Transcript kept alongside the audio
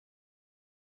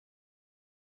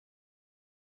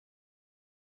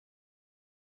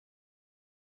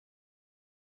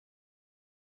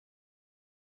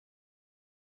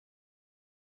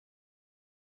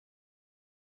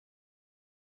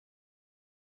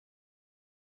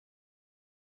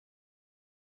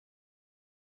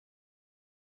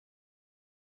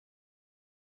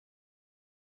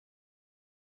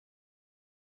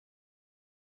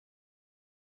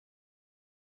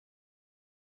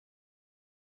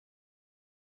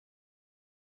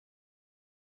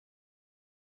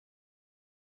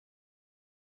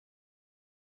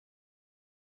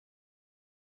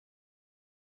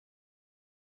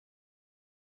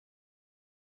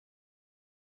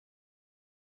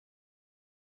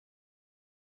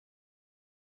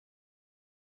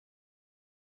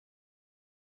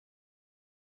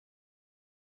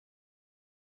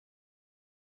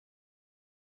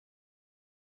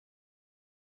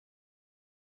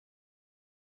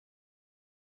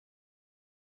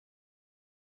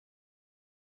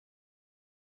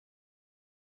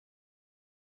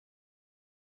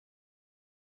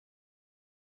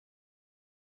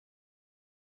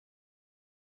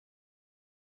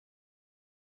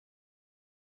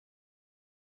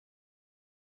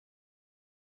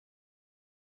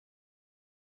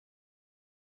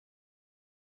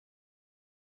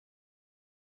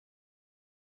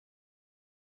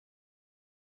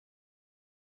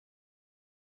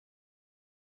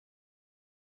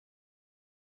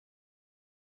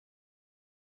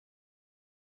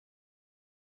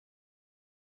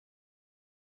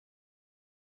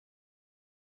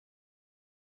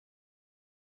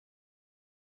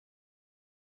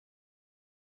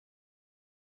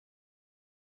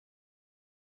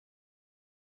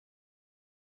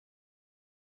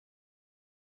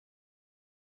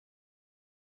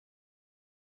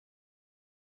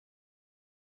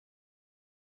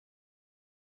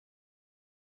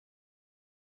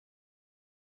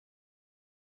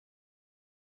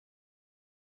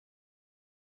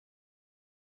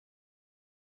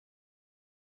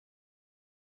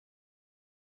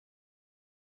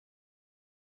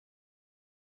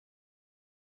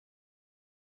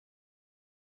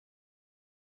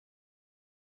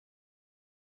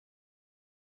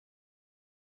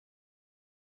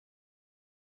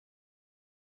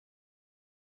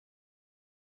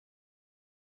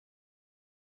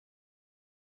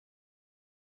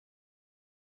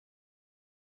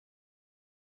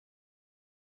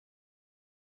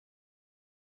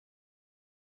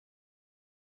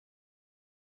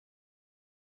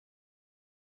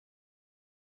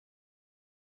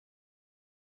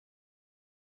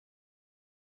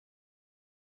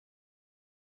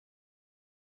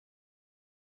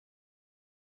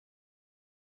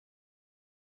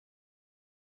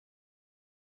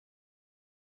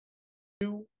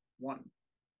One.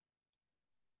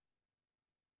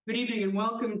 Good evening and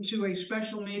welcome to a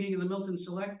special meeting of the Milton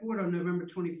Select Board on November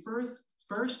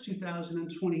 21st,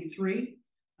 2023.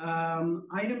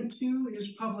 Item 2 is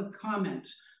public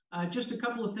comment. Just a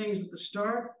couple of things at the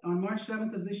start. On March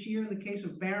 7th of this year, in the case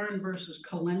of Barron versus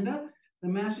Calenda, the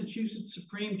Massachusetts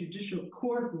Supreme Judicial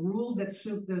Court ruled that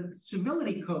the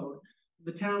civility code of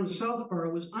the town of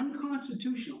Southborough was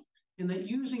unconstitutional and that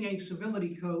using a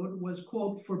civility code was,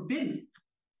 quote, forbidden.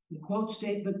 The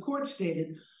court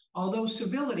stated, although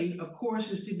civility, of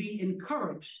course, is to be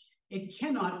encouraged, it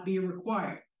cannot be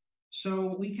required.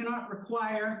 So we cannot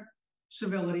require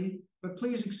civility, but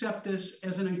please accept this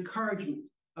as an encouragement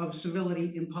of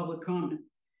civility in public comment.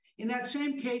 In that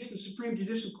same case, the Supreme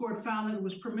Judicial Court found that it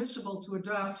was permissible to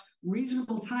adopt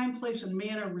reasonable time, place, and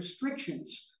manner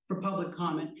restrictions for public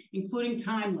comment, including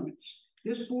time limits.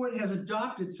 This board has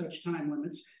adopted such time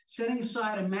limits, setting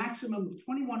aside a maximum of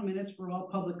 21 minutes for all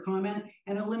public comment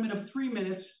and a limit of 3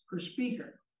 minutes per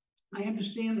speaker. I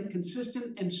understand that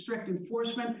consistent and strict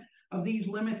enforcement of these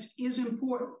limits is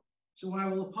important, so I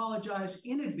will apologize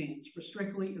in advance for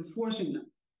strictly enforcing them.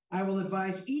 I will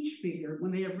advise each speaker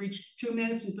when they have reached 2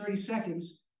 minutes and 30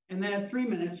 seconds, and then at 3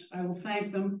 minutes, I will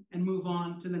thank them and move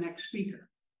on to the next speaker.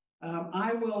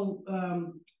 I will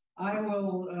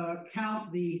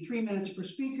count the 3 minutes per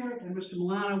speaker, and Mr.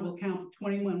 Milano will count the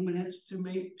 21 minutes to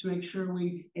make sure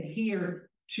we adhere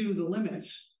to the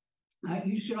limits.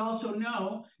 You should also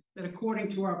know that according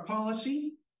to our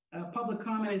policy, public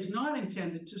comment is not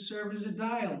intended to serve as a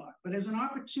dialogue, but as an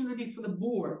opportunity for the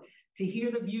board to hear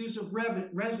the views of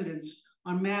residents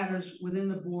on matters within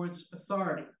the board's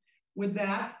authority. With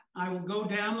that, I will go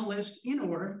down the list in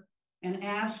order and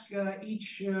ask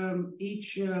each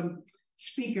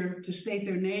speaker to state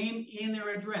their name and their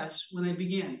address when they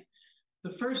begin. The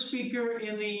first speaker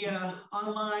in the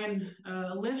online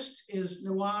list is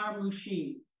Nawar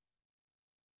Mushin.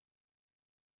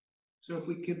 So if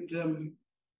we could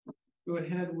go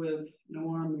ahead with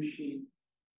Nawar Mushin.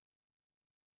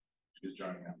 She's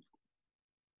joining us.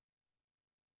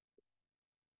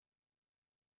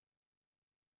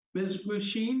 Ms.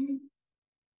 Mushin,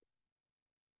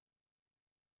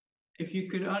 if you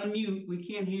could unmute, we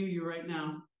can't hear you right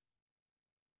now.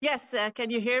 Yes, can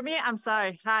you hear me? I'm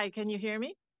sorry. Hi, can you hear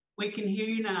me? We can hear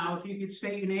you now. If you could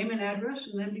state your name and address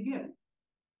and then begin.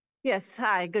 Yes,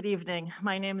 hi, good evening.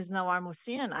 My name is Nawar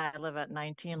Mussin and I live at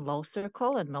 19 Low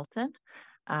Circle in Milton.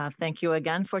 Thank you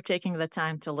again for taking the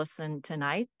time to listen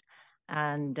tonight.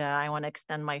 And I want to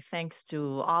extend my thanks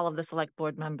to all of the select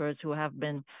board members who have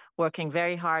been working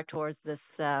very hard towards this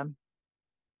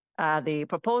the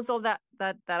proposal that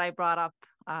I brought up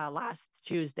last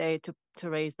Tuesday to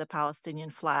raise the Palestinian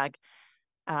flag.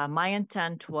 My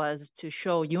intent was to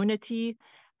show unity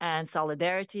and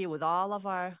solidarity with all of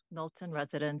our Milton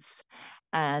residents,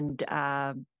 and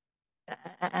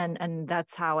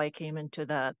that's how I came into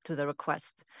the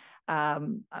request.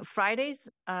 Friday's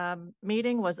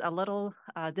meeting was a little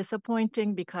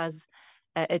disappointing because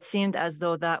it seemed as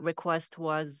though that request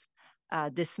was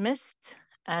dismissed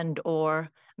and or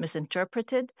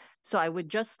misinterpreted. So I would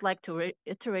just like to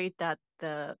reiterate that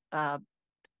the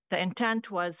intent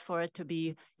was for it to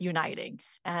be uniting,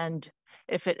 and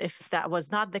if that was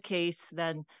not the case,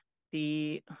 then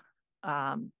the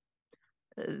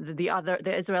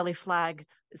Israeli flag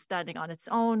standing on its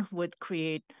own would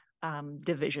create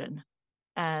division,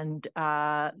 and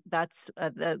that's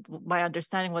my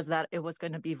understanding was that it was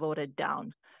going to be voted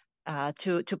down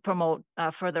to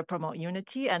further promote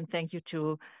unity. And thank you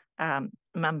to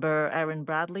Member Erin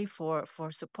Bradley for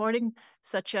supporting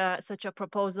such a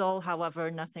proposal.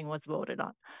 However, nothing was voted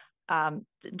on.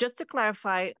 Just to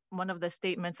clarify one of the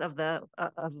statements of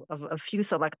a few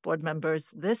select board members,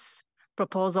 this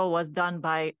proposal was done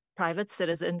by private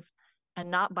citizens and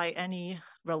not by any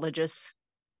religious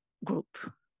group.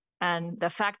 And the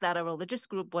fact that a religious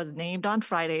group was named on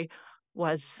Friday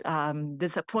was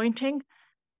disappointing,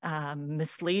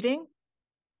 misleading,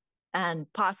 and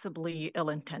possibly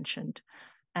ill-intentioned.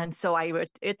 And so I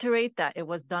reiterate that it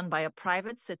was done by a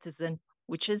private citizen,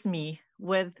 which is me,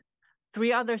 with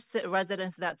 3 other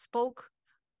residents that spoke,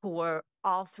 who were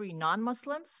all 3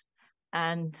 non-Muslims.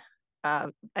 And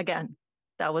again,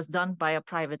 that was done by a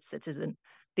private citizen.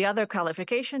 The other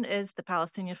qualification is the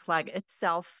Palestinian flag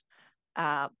itself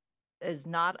is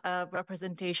not a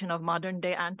representation of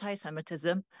modern-day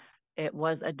anti-Semitism. It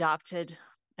was adopted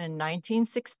in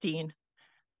 1916,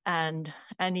 and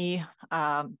any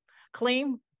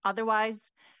claim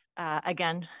otherwise,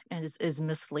 again, is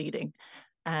misleading.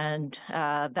 And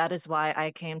that is why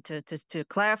I came to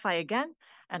clarify again,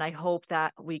 and I hope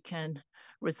that we can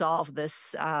resolve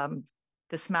this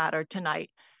this matter tonight.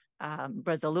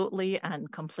 resolutely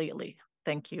and completely.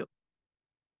 Thank you.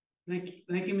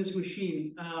 Thank you, Ms.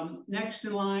 Machine. Next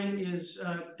in line is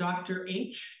Dr.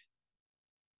 H.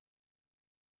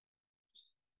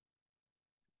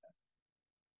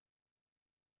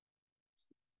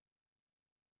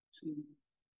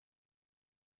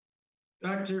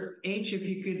 Dr. H, if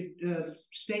you could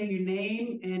state your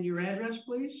name and your address,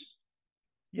 please.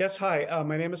 Yes, hi.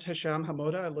 My name is Hisham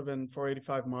Hamoda. I live in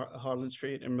 485 Harlan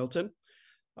Street in Milton.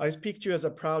 I speak to you as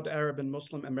a proud Arab and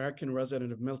Muslim American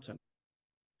resident of Milton.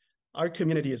 Our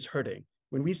community is hurting.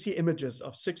 When we see images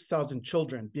of 6,000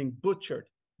 children being butchered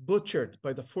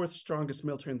by the fourth strongest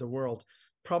military in the world,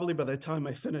 probably by the time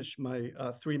I finish my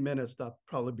 3 minutes, that'll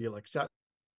probably be like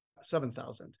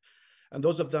 7,000. And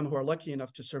those of them who are lucky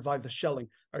enough to survive the shelling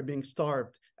are being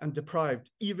starved and deprived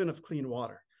even of clean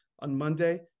water. On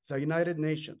Monday, the United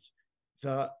Nations,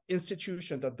 the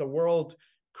institution that the world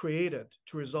created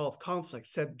to resolve conflict,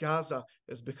 said Gaza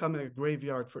is becoming a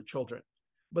graveyard for children.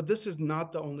 But this is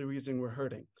not the only reason we're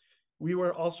hurting. We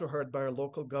were also hurt by our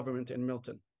local government in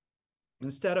Milton.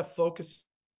 Instead of focusing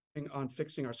on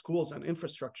fixing our schools and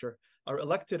infrastructure, our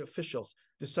elected officials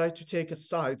decide to take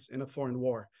sides in a foreign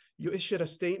war. You issued a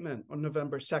statement on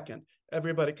November 2nd.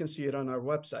 Everybody can see it on our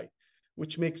website,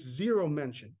 which makes zero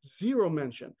mention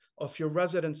of your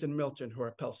residents in Milton who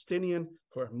are Palestinian,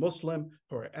 who are Muslim,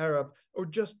 who are Arab, or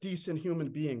just decent human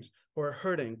beings who are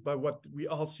hurting by what we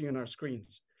all see on our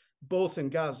screens, both in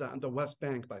Gaza and the West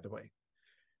Bank, by the way.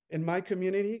 In my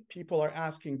community, people are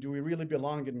asking, do we really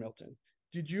belong in Milton?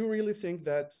 Did you really think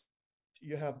that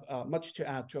you have much to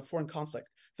add to a foreign conflict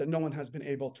that no one has been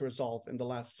able to resolve in the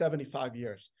last 75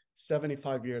 years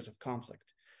of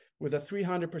conflict? With a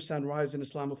 300% rise in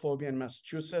Islamophobia in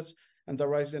Massachusetts and the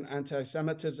rise in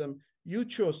anti-Semitism, you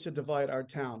chose to divide our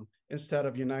town instead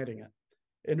of uniting it.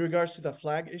 In regards to the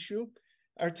flag issue,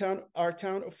 our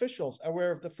town officials are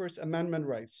aware of the First Amendment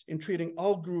rights in treating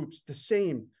all groups the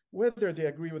same, whether they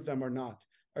agree with them or not.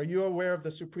 Are you aware of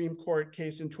the Supreme Court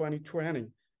case in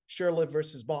 2020, Shirley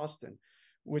versus Boston,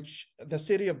 which the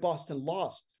city of Boston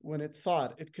lost when it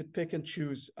thought it could pick and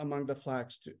choose among the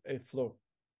flags it flew?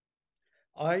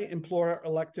 I implore our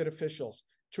elected officials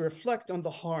to reflect on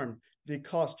the harm they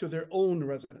cause to their own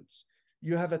residents.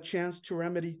 You have a chance to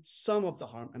remedy some of the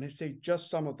harm, and I say just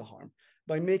some of the harm,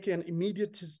 by making an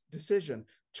immediate decision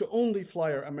to only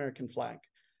fly our American flag.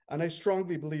 And I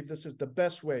strongly believe this is the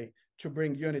best way to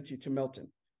bring unity to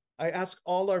Milton. I ask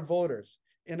all our voters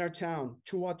in our town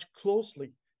to watch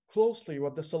closely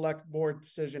what the select board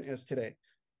decision is today.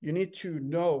 You need to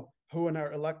know who in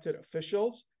our elected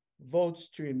officials votes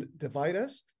to divide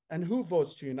us and who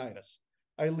votes to unite us.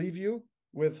 I leave you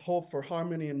with hope for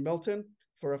harmony in Milton,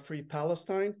 for a free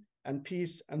Palestine, and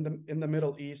peace in the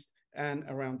Middle East and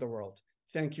around the world.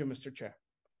 Thank you, Mr. Chair.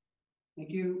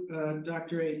 Thank you,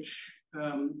 Dr. H.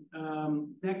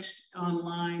 Next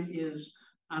online is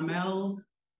Amel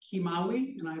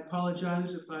Kimawi, and I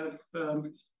apologize if I've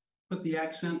put the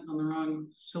accent on the wrong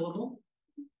syllable.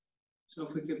 So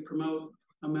if we could promote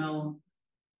Amel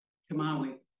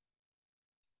Kimawi.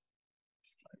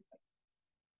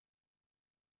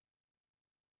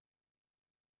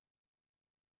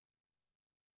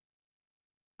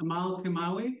 Amal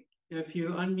Kimawi, if you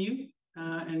unmute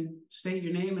and state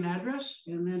your name and address,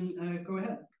 and then go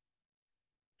ahead.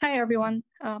 Hi, everyone.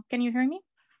 Can you hear me?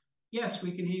 Yes,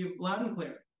 we can hear you loud and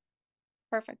clear.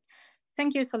 Perfect.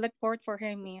 Thank you, Select Board, for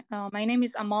hearing me. My name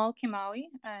is Amal Kimawi,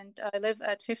 and I live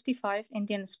at 55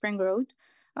 Indian Spring Road.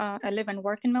 I live and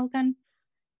work in Milton.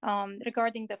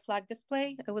 Regarding the flag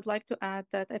display, I would like to add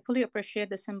that I fully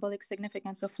appreciate the symbolic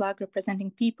significance of flag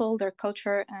representing people, their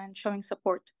culture, and showing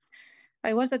support.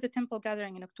 I was at the temple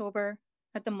gathering in October,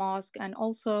 at the mosque, and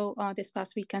also this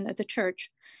past weekend at the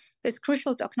church. It's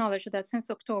crucial to acknowledge that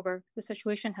since October, the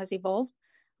situation has evolved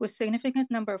with significant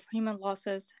number of human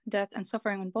losses, death, and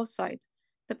suffering on both sides,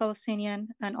 the Palestinian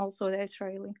and also the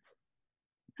Israeli.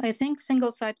 I think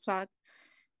single-side flag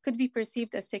could be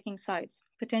perceived as taking sides,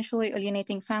 potentially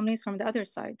alienating families from the other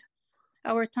side.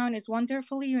 Our town is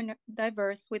wonderfully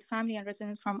diverse with family and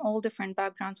residents from all different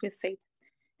backgrounds with faith,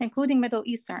 including Middle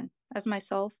Eastern, as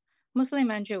myself,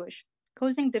 Muslim and Jewish.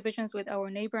 Causing divisions with our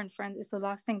neighbor and friend is the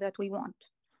last thing that we want.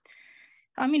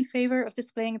 I'm in favor of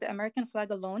displaying the American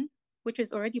flag alone, which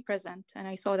is already present, and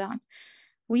I saw that.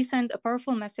 We send a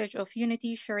powerful message of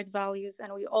unity, shared values,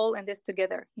 and we all in this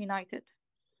together, united.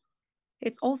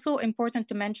 It's also important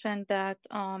to mention that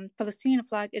Palestinian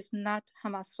flag is not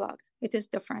Hamas flag. It is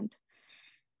different.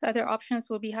 The other options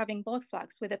will be having both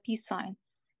flags with a peace sign.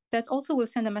 That also will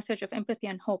send a message of empathy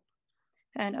and hope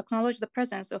and acknowledge the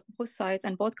presence of both sides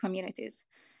and both communities,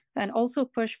 and also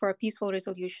push for peaceful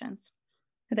resolutions.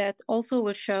 that also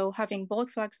will show having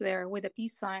both flags there with a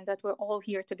peace sign that we're all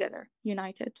here together,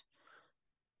 united.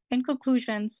 In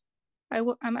conclusions,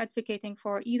 I'm advocating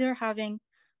for either having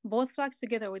both flags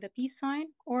together with a peace sign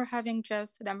or having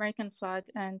just the American flag,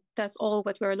 and that's all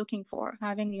what we're looking for,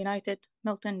 having a united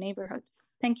Milton neighborhood.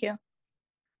 Thank you.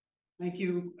 Thank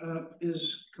you,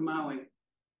 Ms. Kamawi.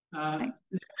 Next,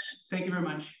 thank you very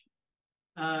much.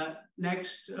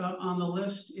 Next on the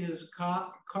list is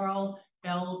Carl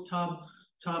L.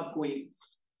 Tobgui.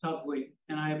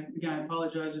 And I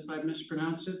apologize if I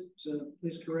mispronounce it, so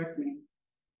please correct me.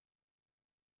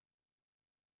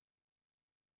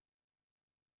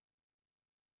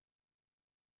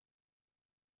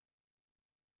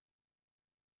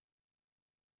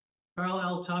 Carl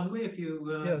L. Tobgui, if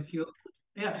you,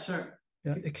 yes, sir.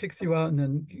 Yeah, it kicks you out and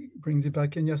then brings you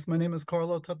back in. Yes, my name is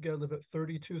Carlo Tubge. I live at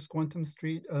 32 Squantum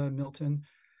Street, Milton.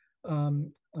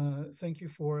 Thank you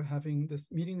for having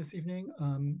this meeting this evening.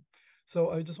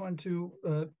 So I just wanted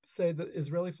to say that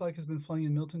Israeli flag has been flying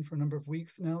in Milton for a number of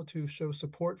weeks now to show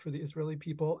support for the Israeli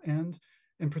people and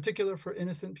in particular for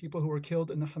innocent people who were killed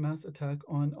in the Hamas attack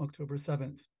on October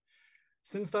 7th.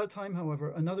 Since that time, however,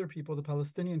 another people, the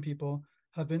Palestinian people,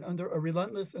 have been under a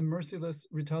relentless and merciless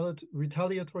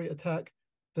retaliatory attack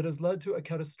that has led to a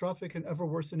catastrophic and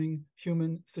ever-worsening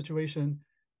human situation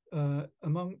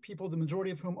among people, the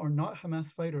majority of whom are not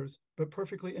Hamas fighters, but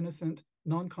perfectly innocent,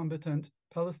 non-combatant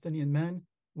Palestinian men,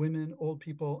 women, old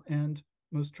people, and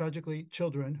most tragically,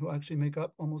 children, who actually make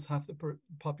up almost half the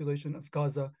population of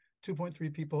Gaza,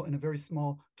 2.3 people in a very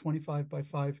small 25 by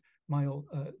 5 mile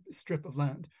strip of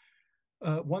land.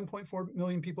 1.4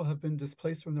 million people have been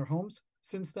displaced from their homes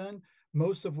since then,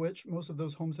 most of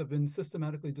those homes have been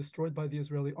systematically destroyed by the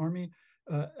Israeli army.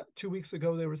 2 weeks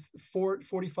ago, there was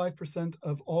 45%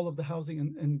 of all of the housing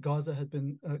in Gaza had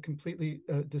been completely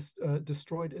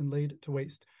destroyed and laid to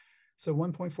waste. So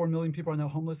 1.4 million people are now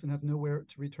homeless and have nowhere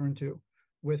to return to.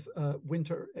 With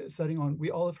winter setting on,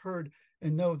 we all have heard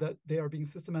and know that they are being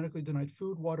systematically denied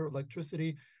food, water,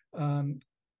 electricity,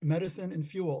 medicine, and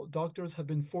fuel. Doctors have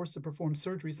been forced to perform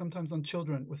surgery, sometimes on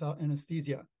children, without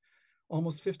anesthesia.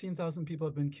 Almost 15,000 people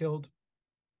have been killed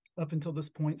up until this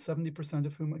point, 70%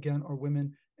 of whom, again, are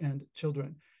women and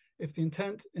children. If the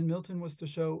intent in Milton was to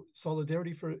show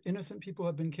solidarity for innocent people who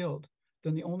have been killed,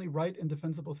 then the only right and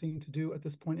defensible thing to do at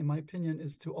this point, in my opinion,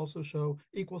 is to also show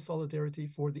equal solidarity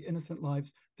for the innocent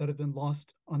lives that have been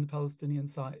lost on the Palestinian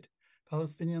side.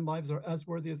 Palestinian lives are as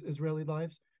worthy as Israeli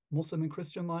lives. Muslim and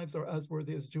Christian lives are as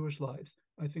worthy as Jewish lives.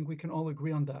 I think we can all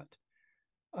agree on that.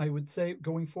 I would say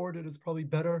going forward, it is probably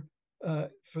better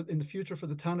in the future for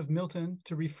the town of Milton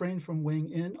to refrain from weighing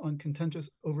in on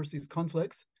contentious overseas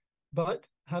conflicts, but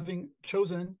having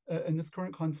chosen in this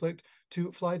current conflict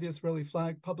to fly the Israeli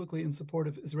flag publicly in support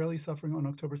of Israeli suffering on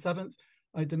October 7th,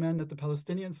 I demand that the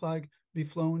Palestinian flag be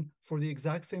flown for the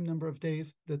exact same number of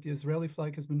days that the Israeli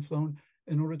flag has been flown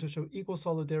in order to show equal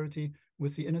solidarity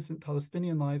with the innocent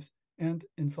Palestinian lives and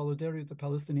in solidarity with the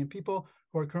Palestinian people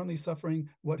who are currently suffering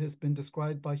what has been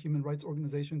described by human rights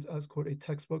organizations as, quote, a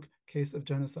textbook case of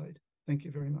genocide. Thank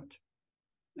you very much.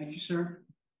 Thank you, sir.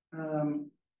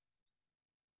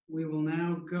 We will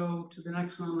now go to the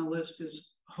next one on the list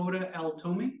is Hoda El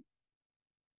Tomi.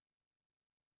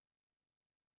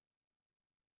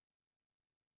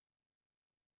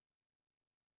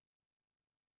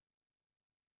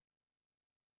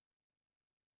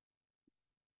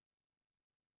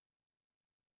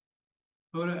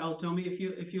 Hoda El Tomi, if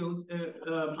you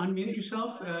unmute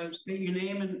yourself, state your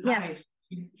name and yes. Hi.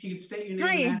 If you could state your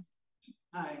name.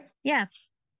 Hi. Hi. Yes.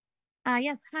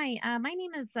 Yes. Hi. My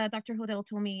name is Dr. Hoda El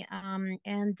Tomi,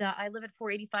 and I live at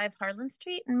 485 Harlan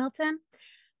Street in Milton.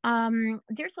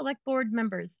 Dear Select Board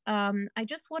members, I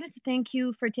just wanted to thank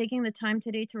you for taking the time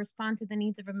today to respond to the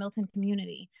needs of a Milton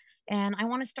community. And I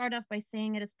want to start off by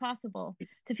saying it is possible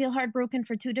to feel heartbroken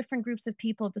for two different groups of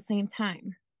people at the same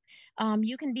time.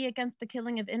 You can be against the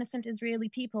killing of innocent Israeli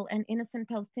people and innocent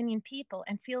Palestinian people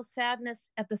and feel sadness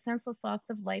at the senseless loss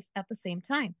of life at the same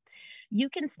time. You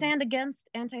can stand against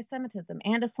anti-Semitism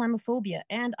and Islamophobia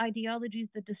and ideologies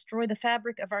that destroy the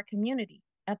fabric of our community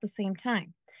at the same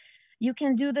time. You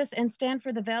can do this and stand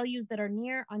for the values that are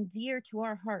near and dear to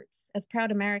our hearts as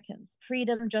proud Americans: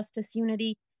 freedom, justice,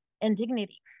 unity, and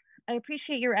dignity. I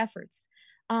appreciate your efforts.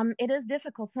 It is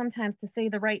difficult sometimes to say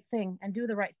the right thing and do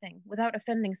the right thing without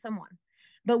offending someone,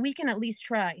 but we can at least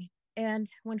try. And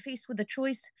when faced with a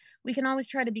choice, we can always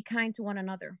try to be kind to one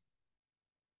another.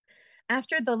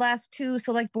 After the last two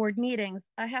Select Board meetings,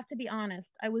 I have to be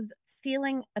honest, I was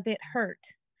feeling a bit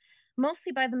hurt,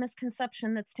 mostly by the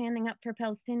misconception that standing up for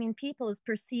Palestinian people is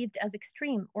perceived as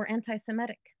extreme or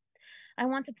anti-Semitic. I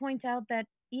want to point out that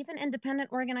even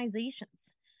independent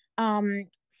organizations,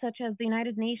 such as the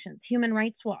United Nations, Human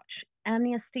Rights Watch,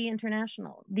 Amnesty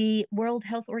International, the World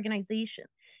Health Organization,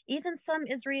 even some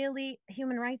Israeli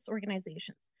human rights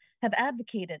organizations have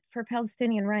advocated for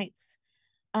Palestinian rights.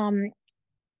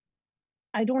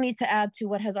 I don't need to add to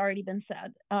what has already been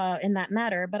said in that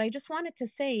matter, but I just wanted to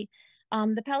say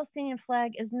the Palestinian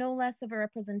flag is no less of a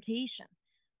representation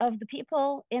of the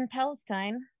people in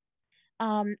Palestine,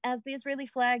 as the Israeli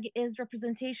flag is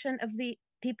representation of the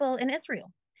people in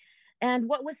Israel. And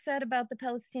what was said about the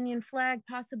Palestinian flag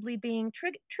possibly being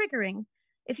triggering,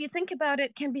 if you think about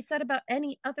it, can be said about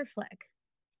any other flag.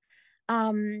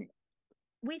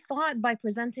 We thought by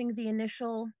presenting the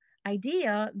initial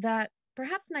idea that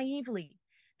perhaps naively,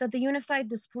 that the unified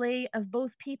display of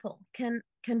both people can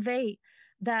convey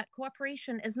that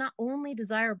cooperation is not only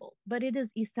desirable, but it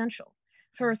is essential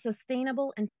for a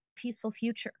sustainable and peaceful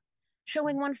future.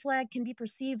 Showing one flag can be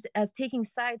perceived as taking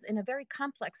sides in a very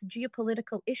complex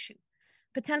geopolitical issue,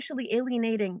 potentially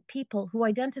alienating people who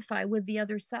identify with the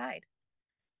other side.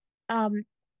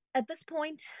 At this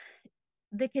point,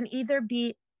 they can either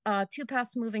be two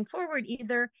paths moving forward,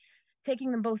 either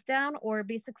taking them both down or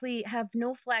basically have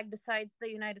no flag besides the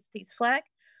United States flag,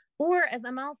 or as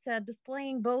Amal said,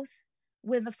 displaying both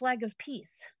with a flag of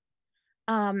peace.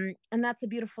 And that's a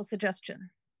beautiful suggestion.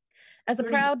 As a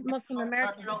proud Muslim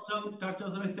American, Dr.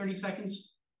 Otomi, 30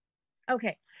 seconds.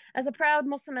 Okay. As a proud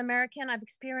Muslim American, I've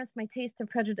experienced my taste of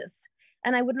prejudice,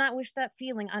 and I would not wish that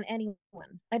feeling on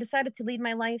anyone. I decided to lead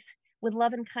my life with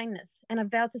love and kindness, and I've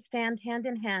vowed to stand hand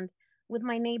in hand with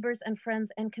my neighbors and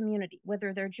friends and community,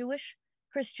 whether they're Jewish,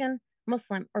 Christian,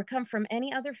 Muslim, or come from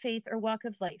any other faith or walk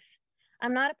of life.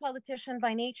 I'm not a politician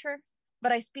by nature,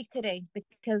 but I speak today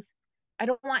because I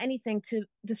don't want anything to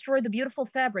destroy the beautiful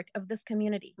fabric of this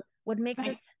community, what makes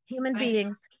us human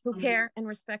beings who care and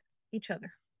respect each other.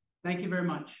 Thank you very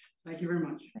much. Thank you very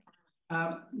much.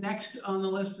 Next on the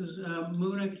list is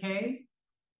Muna K.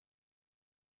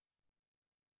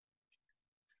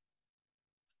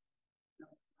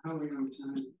 How are we on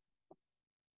time?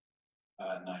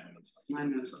 9 minutes. 9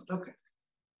 minutes left. Okay.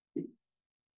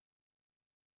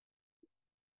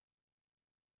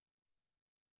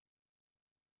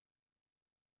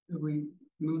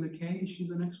 Muna K, is she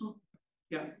the next one?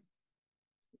 Yeah.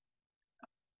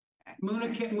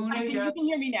 Muna K, Muna, you can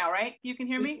hear me now, right? You can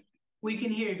hear me? We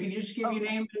can hear. If you just give your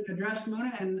name and address,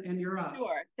 Muna, and you're up.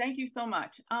 Sure. Thank you so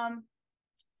much.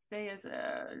 Stay as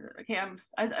a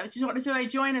should I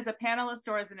join as a panelist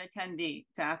or as an attendee?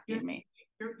 It's asking me.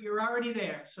 You're already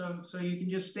there, so you can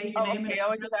just state your name. Okay.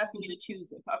 Oh, it's just asking me to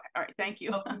choose it. Okay. All right. Thank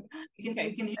you. We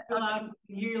can hear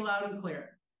you loud and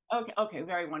clear. Okay. Okay.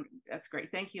 Very wonderful. That's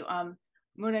great. Thank you.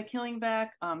 Muna Killingback,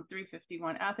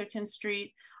 351 Atherton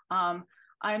Street.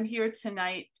 I'm here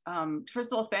tonight.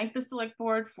 First of all, thank the Select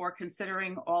Board for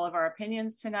considering all of our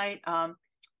opinions tonight,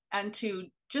 and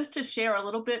just to share a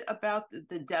little bit about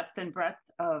the depth and breadth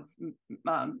of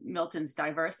Milton's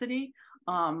diversity.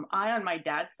 I, on my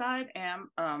dad's side, am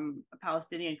a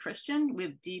Palestinian Christian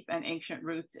with deep and ancient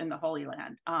roots in the Holy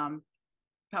Land.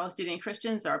 Palestinian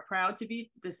Christians are proud to be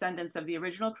descendants of the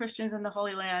original Christians in the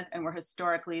Holy Land, and were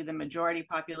historically the majority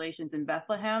populations in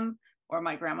Bethlehem, where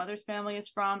my grandmother's family is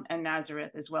from, and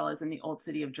Nazareth, as well as in the Old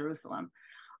City of Jerusalem.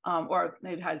 Or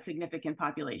they've had significant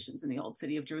populations in the Old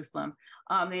City of Jerusalem.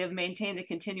 They have maintained the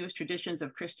continuous traditions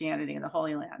of Christianity in the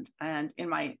Holy Land. And in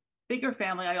my bigger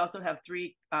family, I also have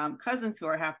 3 cousins who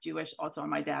are half Jewish, also on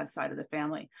my dad's side of the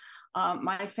family.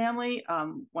 My family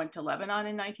went to Lebanon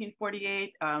in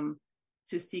 1948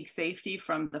 to seek safety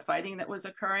from the fighting that was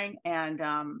occurring, and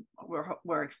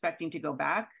we're expecting to go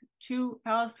back to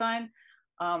Palestine.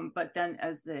 But then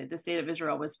as the state of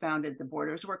Israel was founded, the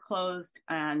borders were closed,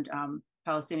 and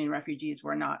Palestinian refugees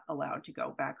were not allowed to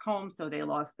go back home, so they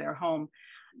lost their home,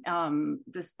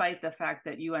 despite the fact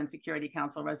that UN Security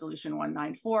Council Resolution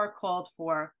 194 called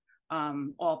for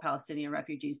all Palestinian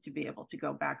refugees to be able to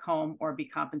go back home or be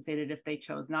compensated if they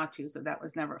chose not to, so that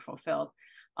was never fulfilled.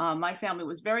 My family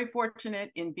was very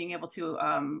fortunate in being able to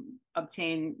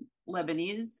obtain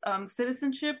Lebanese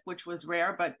citizenship, which was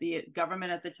rare, but the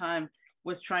government at the time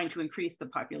was trying to increase the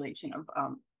population of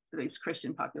this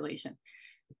Christian population.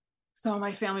 So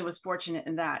my family was fortunate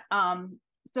in that.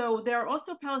 So there are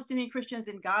also Palestinian Christians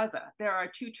in Gaza. There are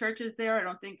 2 churches there. I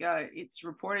don't think it's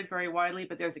reported very widely,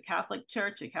 but there's a Catholic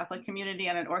church, a Catholic community,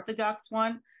 and an Orthodox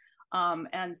one.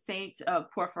 And Saint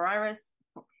Porphyrius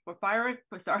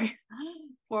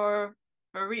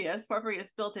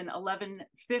built in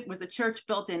was a church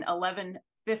built in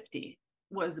 1150.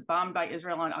 was bombed by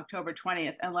Israel on October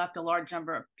 20th and left a large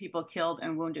number of people killed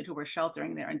and wounded who were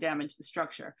sheltering there, and damaged the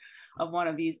structure of one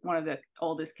of the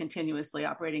oldest continuously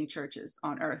operating churches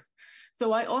on earth.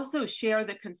 So I also share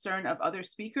the concern of other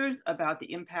speakers about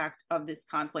the impact of this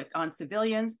conflict on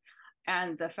civilians,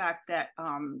 and the fact that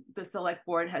the select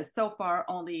board has so far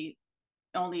only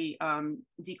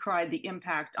decried the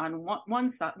impact on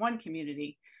one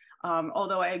community.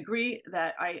 Although I agree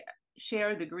that I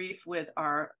share the grief with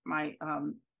my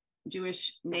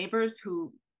Jewish neighbors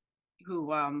who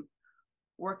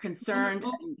were concerned.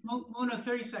 Mona,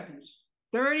 30 seconds.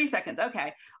 30 seconds.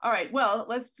 Okay. All right. Well,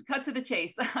 let's cut to the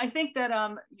chase. I think that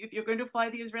if you're going to fly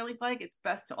the Israeli flag, it's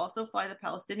best to also fly the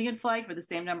Palestinian flag for the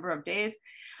same number of days.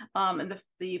 And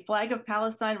the flag of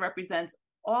Palestine represents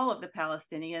all of the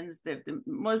Palestinians, the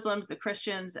Muslims, the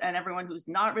Christians, and everyone who's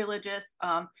not religious.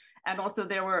 And also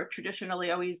there were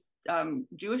traditionally always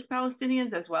Jewish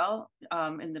Palestinians as well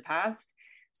in the past.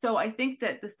 So I think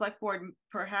that the select board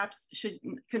perhaps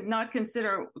could not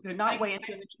weigh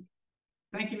into it.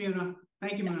 Thank you, Muna.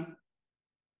 Thank you, Muna.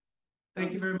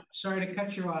 Thank you very much. Sorry to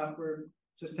cut you off. We're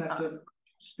just have to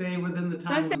stay within the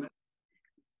time limit.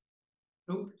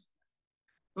 Oops.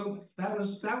 Oh, that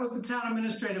was the town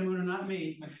administrator, Muna, not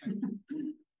me.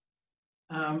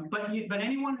 But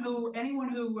anyone who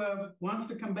wants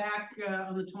to come back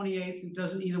on the 28th,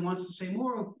 who either wants to say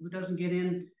more or who doesn't get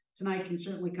in tonight, can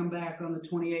certainly come back on the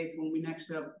 28th when we next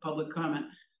have public comment.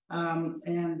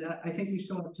 And I think we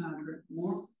still have time for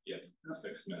more. Yeah,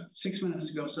 6 minutes. 6 minutes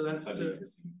to go. So that's Sadiq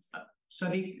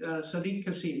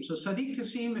Kasim. So Sadiq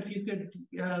Kasim, if you could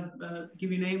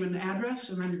give your name and address,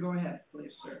 and then go ahead,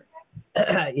 please, sir.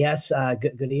 Yes,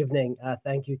 good evening.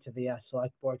 Thank you to the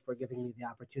Select Board for giving me the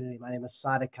opportunity. My name is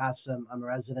Sadiq Kasim. I'm a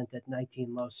resident at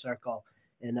 19 Low Circle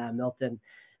in Milton.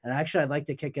 And actually, I'd like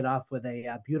to kick it off with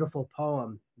a beautiful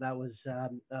poem that was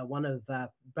one of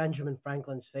Benjamin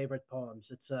Franklin's favorite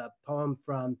poems. It's a poem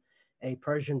from a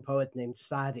Persian poet named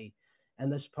Sadi.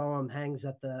 And this poem hangs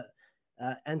at the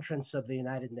entrance of the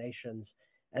United Nations.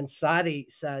 And Sadi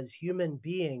says, human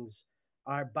beings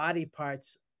are body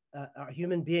parts.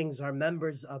 Human beings are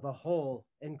members of a whole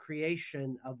in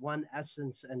creation of one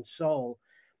essence and soul.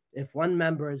 If one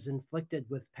member is inflicted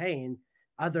with pain,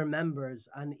 other members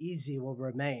uneasy will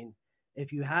remain.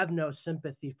 If you have no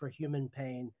sympathy for human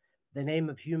pain, the name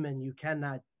of human you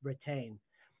cannot retain.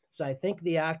 So I think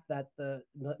the act that the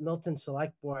Milton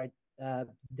Select Board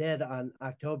did on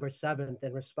October 7th,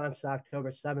 in response to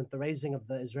October 7th, the raising of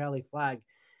the Israeli flag,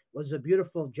 was a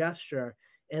beautiful gesture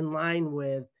in line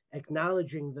with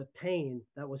acknowledging the pain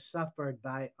that was suffered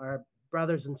by our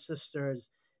brothers and sisters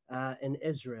in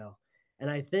Israel. And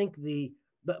I think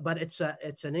but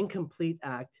it's an incomplete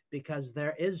act, because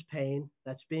there is pain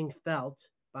that's being felt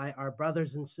by our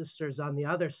brothers and sisters on the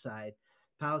other side,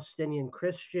 Palestinian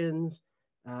Christians,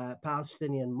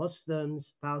 Palestinian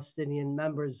Muslims, Palestinian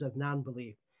members of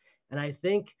non-belief. And I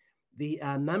think the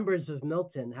members of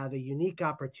Milton have a unique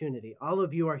opportunity. All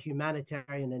of you are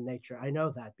humanitarian in nature. I know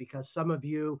that, because some of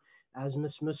you, as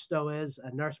Ms. Musto is,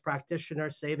 a nurse practitioner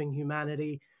saving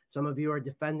humanity. Some of you are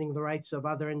defending the rights of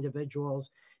other individuals.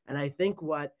 And I think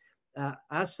what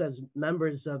us as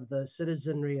members of the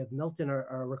citizenry of Milton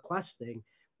are requesting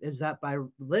is that by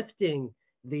lifting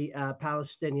the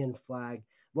Palestinian flag,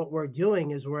 what we're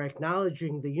doing is we're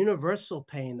acknowledging the universal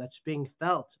pain that's being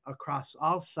felt across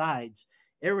all sides,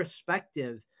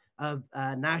 irrespective of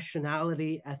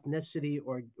nationality, ethnicity,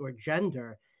 or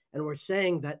gender. And we're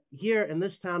saying that here in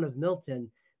this town of Milton,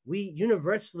 we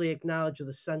universally acknowledge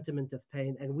the sentiment of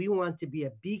pain, and we want to be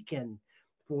a beacon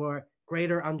for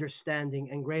greater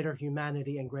understanding and greater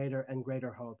humanity and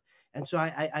greater hope. And so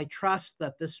I trust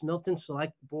that this Milton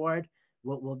Select Board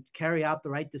will carry out the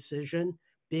right decision,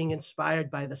 being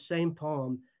inspired by the same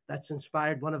poem that's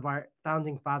inspired one of our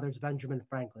founding fathers, Benjamin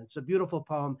Franklin. It's a beautiful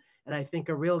poem, and I think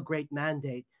a real great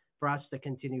mandate for us to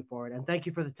continue forward. And thank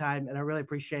you for the time, and I really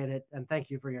appreciate it. And thank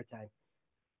you for your time.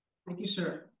 Thank you,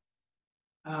 sir.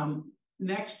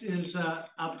 Next is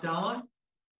Abdallah.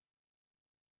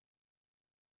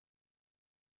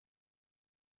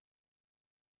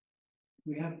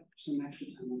 We have some extra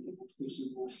time. Let's do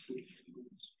some more sleep.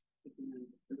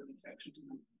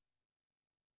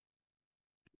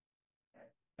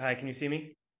 Hi, can you see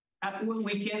me?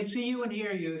 We can see you and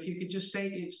hear you. If you could just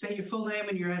state your full name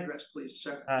and your address, please,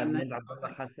 sir. My name's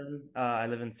Abdullah Hassan. I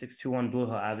live in 621 Blue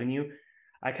Hill Avenue.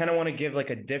 I kind of want to give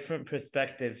like a different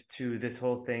perspective to this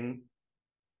whole thing.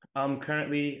 I'm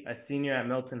currently a senior at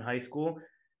Milton High School,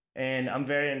 and I'm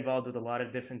very involved with a lot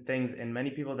of different things. And many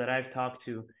people that I've talked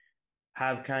to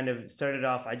have kind of started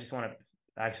off. I just want to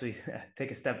actually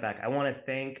take a step back. I want to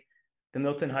thank the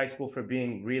Milton High School for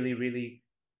being really, really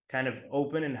kind of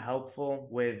open and helpful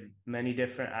with many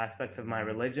different aspects of my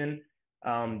religion.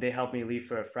 They help me leave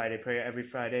for a Friday prayer every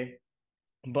Friday.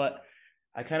 But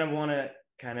I kind of want to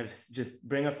kind of just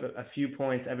bring up a few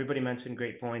points. Everybody mentioned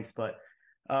great points, but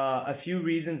a few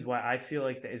reasons why I feel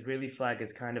like the Israeli flag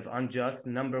is kind of unjust.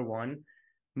 Number one,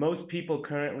 most people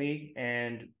currently,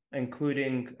 and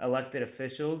including elected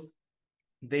officials,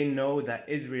 they know that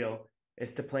Israel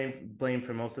is to blame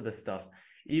for most of the stuff.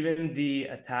 Even the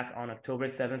attack on October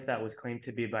 7th that was claimed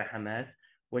to be by Hamas,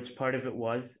 which part of it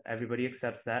was, everybody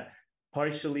accepts that,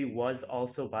 partially was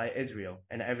also by Israel,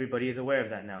 and everybody is aware of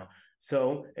that now.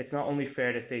 So it's not only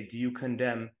fair to say, do you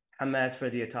condemn Hamas for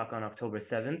the attack on October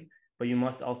 7th, but you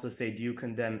must also say, do you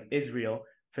condemn Israel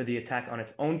for the attack on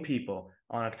its own people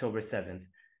on October 7th?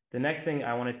 The next thing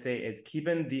I want to say is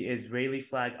keeping the Israeli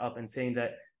flag up and saying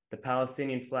that the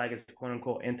Palestinian flag is quote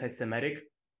unquote anti-Semitic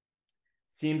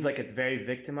seems like it's very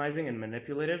victimizing and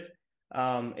manipulative.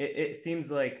 It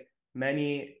seems like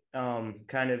many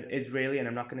kind of Israeli, and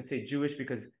I'm not going to say Jewish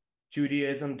because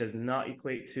Judaism does not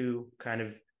equate to kind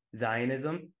of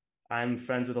Zionism. I'm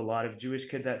friends with a lot of Jewish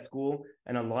kids at school,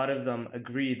 and a lot of them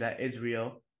agree that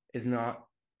Israel is not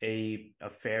a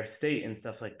fair state and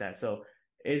stuff like that. So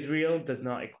Israel does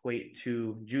not equate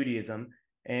to Judaism,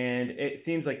 and it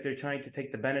seems like they're trying to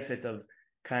take the benefits of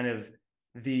kind of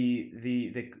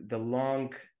the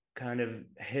long kind of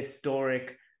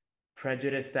historic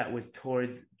prejudice that was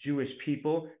towards Jewish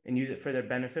people and use it for their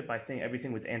benefit by saying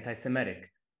everything was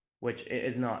anti-Semitic, which it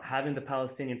is not. Having the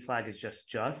Palestinian flag is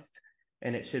just,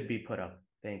 and it should be put up.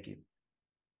 Thank you.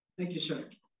 Thank you, sir.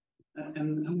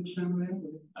 And how much time do we have?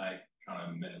 I count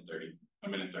a minute 30. A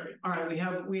minute 30. All right,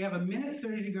 we have a minute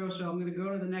 30 to go, so I'm going to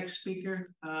go to the next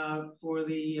speaker for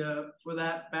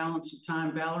that balance of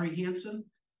time, Valerie Hansen.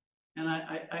 And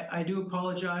I do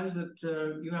apologize that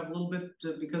you have a little bit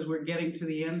because we're getting to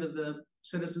the end of the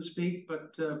citizen speak,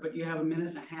 but you have a minute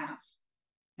and a half,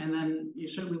 and then you're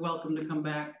certainly welcome to come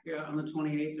back on the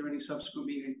 28th or any subsequent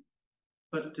meeting.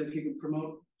 But if you could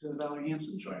promote Valerie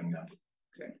Hansen joining up.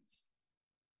 Okay.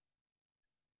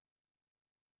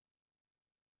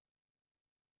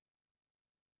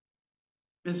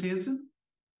 Ms. Hansen?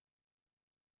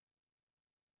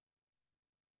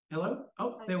 Hello?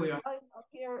 Oh, there we are. Up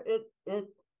here,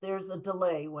 there's a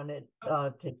delay when it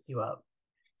takes you up.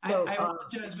 So I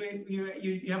apologize.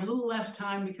 You have a little less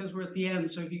time because we're at the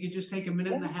end. So if you could just take a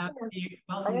minute and a half, you're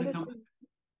welcome to come back.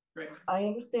 Great. I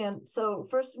understand. So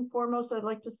first and foremost, I'd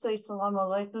like to say salam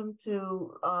alaikum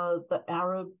to the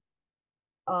Arab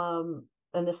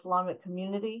and Islamic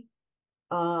community.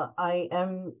 I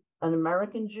am an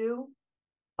American Jew.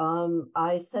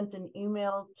 I sent an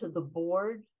email to the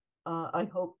board. I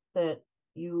hope that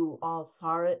you all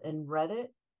saw it and read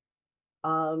it.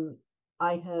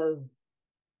 I have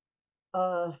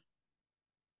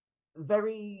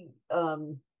very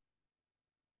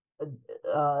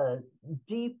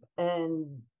deep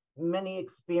and many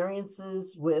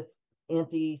experiences with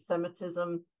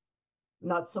anti-Semitism,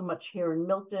 not so much here in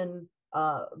Milton,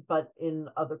 but in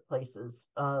other places,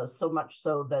 so much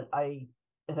so that I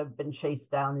have been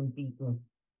chased down and beaten.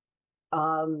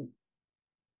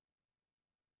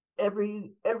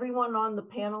 Everyone on the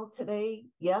panel today,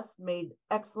 yes, made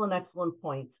excellent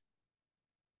points.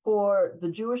 For the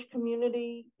Jewish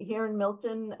community here in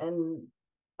Milton, and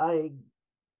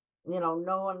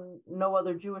no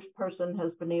other Jewish person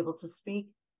has been able to speak.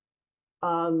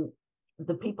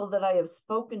 The people that I have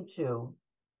spoken to,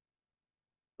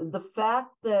 the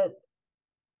fact that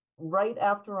right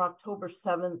after October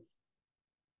 7th,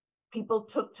 people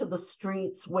took to the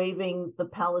streets waving the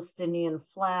Palestinian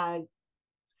flag,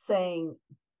 saying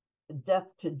death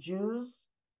to Jews,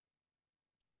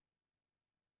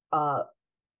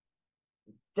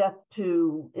 death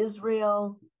to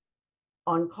Israel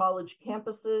on college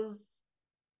campuses.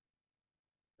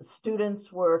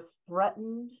 Students were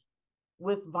threatened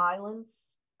with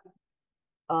violence.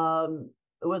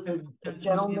 It was a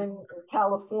gentleman in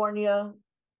California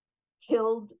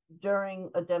killed during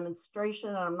a demonstration,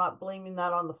 and I'm not blaming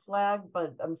that on the flag,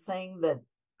 but I'm saying that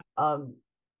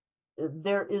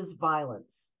there is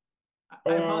violence.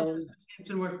 I apologize,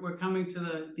 Hansen, we're coming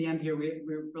to the end here.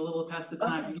 We're a little past the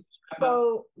time.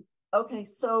 Okay,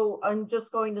 so I'm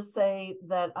just going to say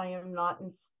that I am not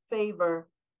in favor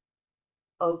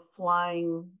of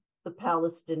flying the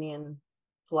Palestinian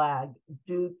flag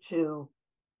due to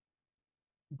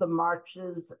the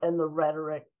marches and the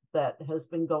rhetoric that has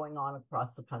been going on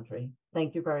across the country.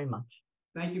 Thank you very much.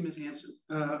 Thank you, Ms. Hansen.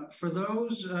 For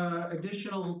those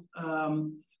additional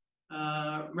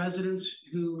residents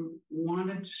who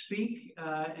wanted to speak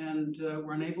and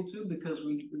were unable to because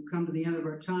we've come to the end of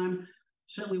our time.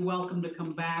 Certainly welcome to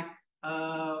come back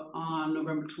on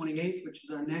November 28th, which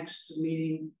is our next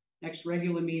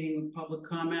regular meeting with public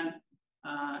comment.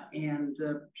 And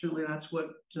certainly that's what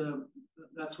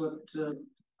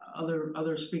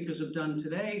other speakers have done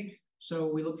today. So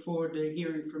we look forward to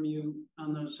hearing from you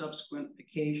on those subsequent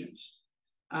occasions.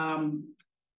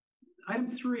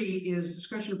 Item 3 is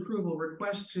discussion approval,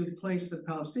 request to place the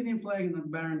Palestinian flag in the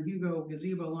Baron Hugo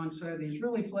gazebo alongside the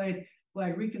Israeli flag,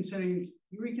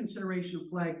 reconsideration of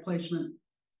flag placement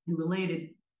and related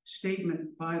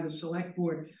statement by the select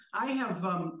board. I have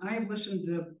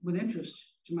listened with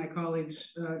interest to my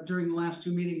colleagues during the last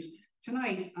 2 meetings.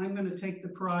 Tonight, I'm going to take the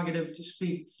prerogative to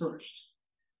speak first.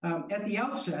 At the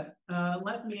outset,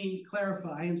 let me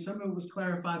clarify, and some of it was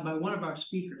clarified by one of our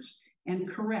speakers, and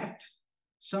correct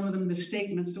some of the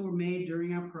misstatements that were made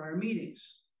during our prior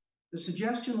meetings. The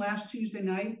suggestion last Tuesday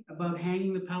night about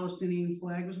hanging the Palestinian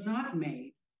flag was not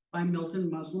made by Milton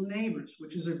Muslim Neighbors,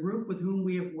 which is a group with whom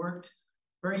we have worked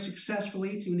very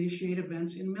successfully to initiate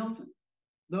events in Milton.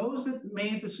 Those that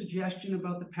made the suggestion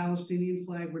about the Palestinian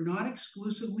flag were not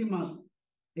exclusively Muslim.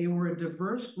 They were a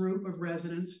diverse group of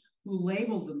residents who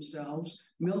labeled themselves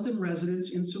Milton residents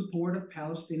in support of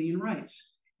Palestinian rights.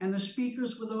 And the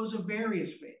speakers were those of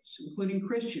various faiths, including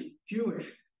Christian,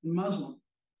 Jewish, and Muslim.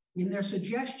 In their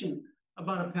suggestion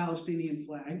about a Palestinian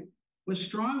flag was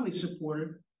strongly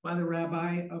supported by the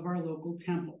rabbi of our local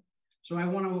temple. So I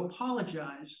want to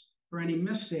apologize for any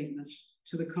misstatements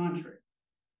to the contrary.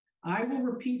 I will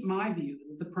repeat my view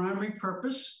that the primary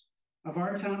purpose of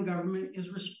our town government is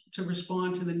to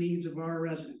respond to the needs of our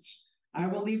residents. I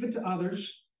will leave it to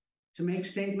others to make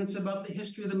statements about the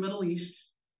history of the Middle East,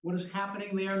 what is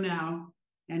happening there now,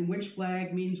 and which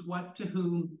flag means what to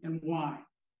whom and why.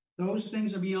 Those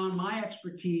things are beyond my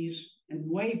expertise and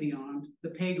way beyond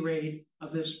the pay grade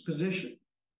of this position.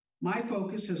 My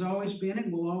focus has always been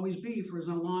and will always be for as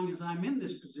long as I'm in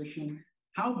this position,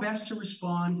 how best to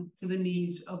respond to the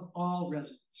needs of all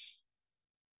residents.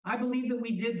 I believe that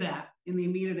we did that in the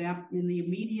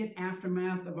immediate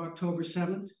aftermath of October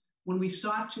 7th, when we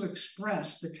sought to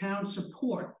express the town's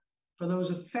support for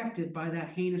those affected by that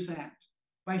heinous act,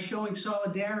 by showing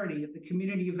solidarity at the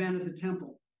community event at the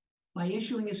temple, by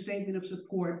issuing a statement of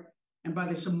support, and by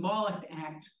the symbolic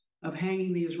act of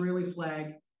hanging the Israeli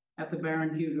flag at the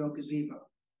Baron Hugo gazebo.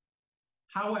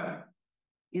 However,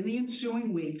 in the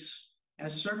ensuing weeks,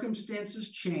 as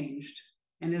circumstances changed,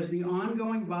 and as the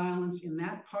ongoing violence in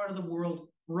that part of the world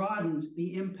broadened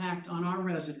the impact on our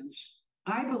residents,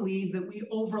 I believe that we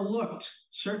overlooked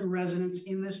certain residents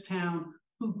in this town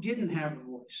who didn't have a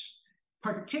voice,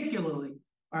 particularly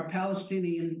our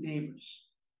Palestinian neighbors.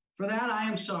 For that, I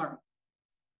am sorry.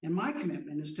 And my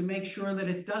commitment is to make sure that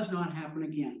it does not happen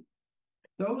again.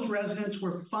 Those residents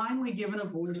were finally given a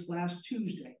voice last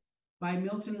Tuesday by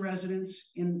Milton residents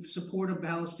in support of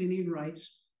Palestinian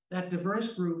rights, that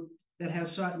diverse group that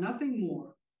has sought nothing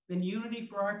more than unity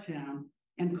for our town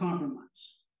and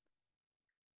compromise.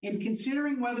 In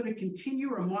considering whether to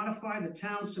continue or modify the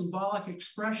town's symbolic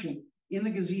expression in the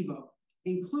gazebo,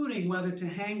 including whether to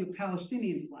hang the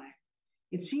Palestinian flag,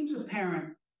 it seems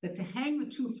apparent that to hang the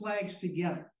two flags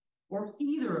together, or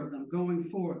either of them going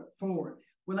forward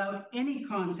without any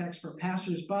context for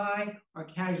passersby or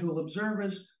casual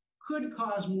observers, could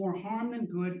cause more harm than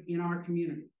good in our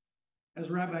community.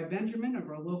 As Rabbi Benjamin of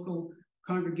our local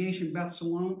congregation, Beth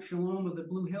Shalom of the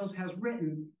Blue Hills, has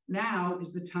written, now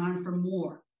is the time for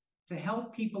more, to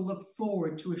help people look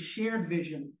forward to a shared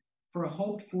vision for a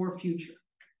hoped-for future.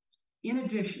 In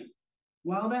addition,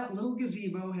 while that little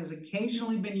gazebo has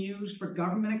occasionally been used for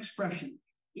government expression,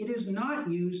 it is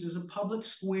not used as a public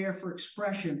square for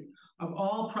expression of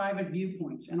all private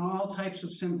viewpoints and all types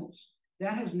of symbols.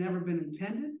 That has never been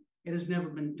intended, it has never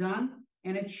been done,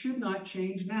 and it should not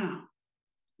change now.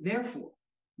 Therefore,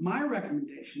 my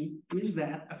recommendation is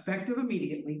that, effective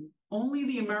immediately, only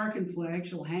the American flag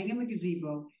shall hang in the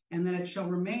gazebo and that it shall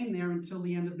remain there until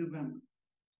the end of November.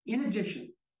 In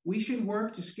addition, we should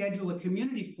work to schedule a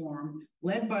community forum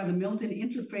led by the Milton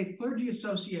Interfaith Clergy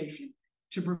Association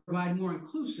to provide more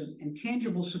inclusive and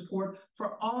tangible support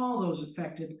for all those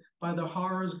affected by the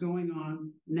horrors going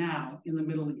on now in the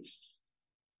Middle East.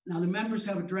 Now, the members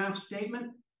have a draft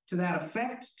statement to that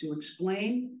effect to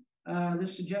explain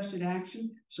this suggested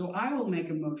action. So I will make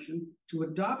a motion to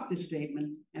adopt this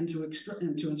statement and to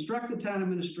instruct the town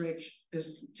administrator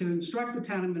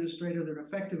that,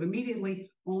 effective immediately,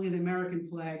 only the American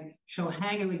flag shall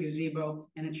hang in the gazebo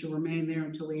and it shall remain there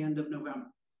until the end of November.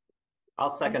 I'll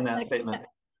second that statement.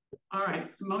 All right,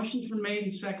 the motion's been made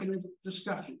and seconded.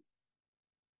 Discussion.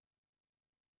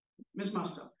 Ms.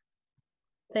 Musto.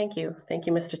 Thank you. Thank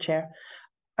you, Mr. Chair.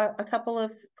 A couple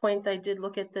of points. I did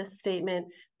look at this statement.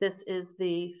 This is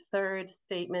the third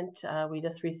statement. We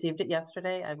just received it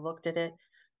yesterday. I've looked at it.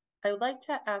 I would like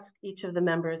to ask each of the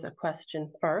members a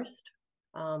question first.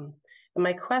 And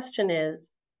my question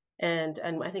is, and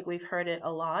I think we've heard it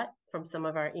a lot from some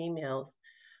of our emails.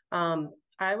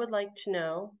 I would like to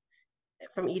know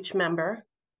from each member,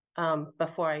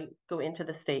 before I go into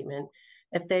the statement,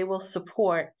 if they will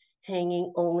support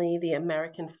hanging only the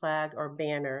American flag or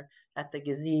banner at the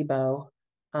gazebo.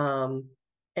 And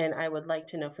I would like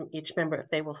to know from each member if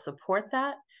they will support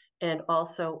that, and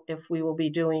also if we will be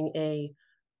doing a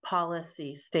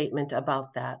policy statement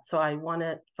about that. So I want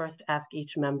to first ask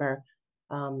each member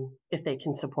if they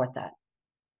can support that.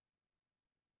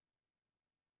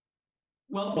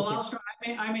 Well, I'll start.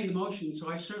 I made the motion, so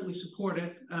I certainly support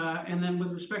it. And then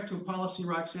with respect to a policy,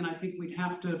 Roxanne, I think we'd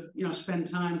have to, spend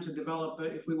time to develop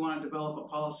if we want to develop a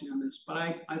policy on this. But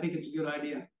I think it's a good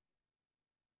idea.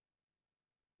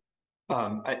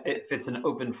 If it's an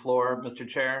open floor, Mr.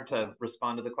 Chair, to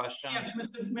respond to the question. Yes,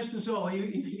 Mr. Zoll,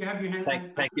 you have your hand.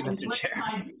 Thank you, Mr. Chair.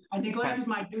 I neglected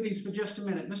my duties for just a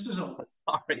minute. Mr. Zoll.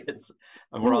 Sorry,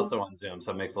 we're also on Zoom,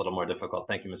 so it makes it a little more difficult.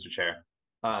 Thank you, Mr. Chair.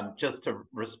 Just to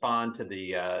respond to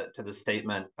the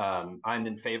statement, I'm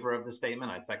in favor of the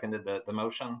statement. I seconded the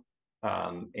motion,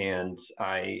 and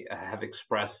I have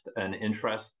expressed an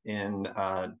interest in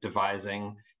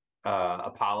devising a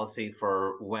policy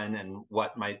for when and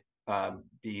what might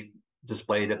be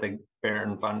displayed at the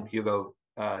Baron von Hugo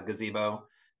gazebo.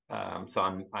 So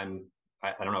I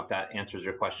don't know if that answers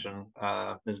your question,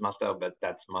 Ms. Musto, but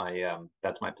that's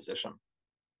my position.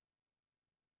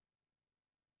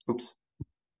 Oops.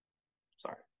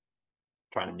 Sorry,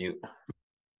 trying to mute.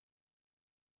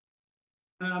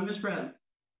 Ms. Bradley.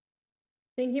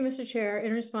 Thank you, Mr. Chair.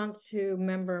 In response to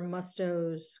Member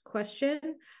Musto's question,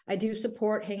 I do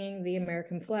support hanging the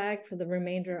American flag for the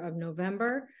remainder of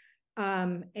November.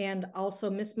 And also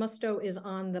Ms. Musto is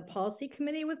on the policy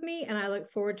committee with me, and I look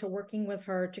forward to working with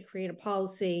her to create a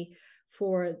policy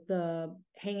for the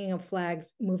hanging of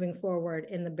flags moving forward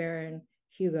in the Baron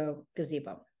Hugo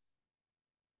gazebo.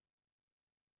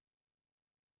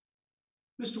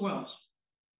 Mr. Wells.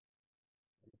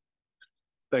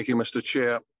 Thank you, Mr.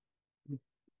 Chair.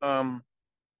 I've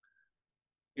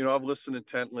listened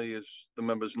intently. As the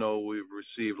members know, we've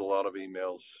received a lot of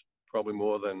emails, probably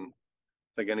more than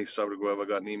I think any subject we've ever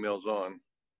gotten emails on.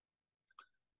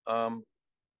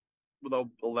 Without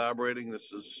elaborating,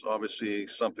 this is obviously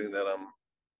something that I'm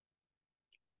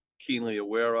keenly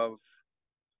aware of.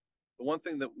 The one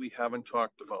thing that we haven't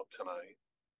talked about tonight,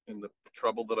 and the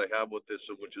trouble that I have with this,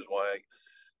 and which is why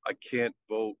I can't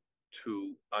vote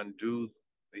to undo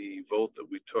the vote that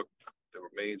we took that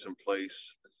remains in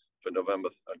place for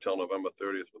until November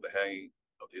 30th with the hanging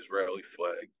of the Israeli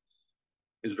flag,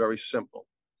 is very simple.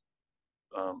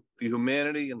 The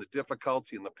humanity and the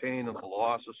difficulty and the pain and the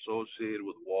loss associated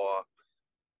with war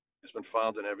has been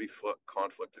found in every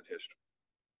conflict in history.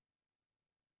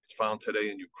 It's found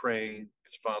today in Ukraine.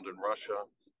 It's found in Russia,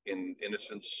 in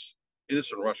innocent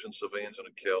Russian civilians that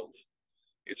are killed.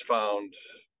 It's found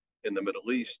in the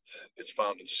Middle East. It's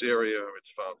found in Syria.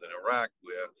 It's found in Iraq,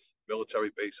 where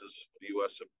military bases of the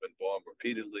U.S. have been bombed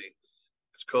repeatedly.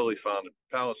 It's clearly found in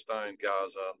Palestine,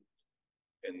 Gaza,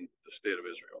 and the state of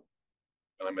Israel.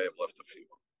 And I may have left a few.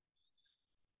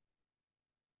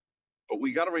 But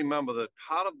we got to remember that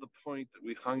part of the point that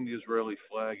we hung the Israeli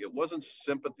flag, it wasn't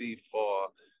sympathy for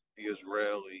the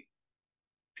Israeli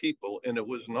people, and it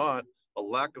was not a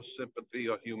lack of sympathy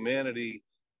or humanity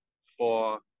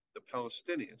for the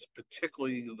Palestinians,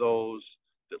 particularly those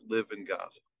that live in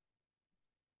Gaza.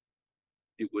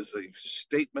 It was a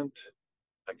statement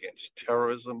against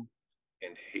terrorism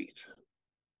and hate.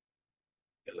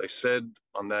 As I said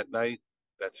on that night,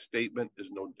 that statement is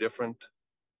no different.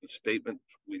 The statement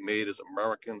we made as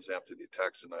Americans after the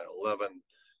attacks of 9/11,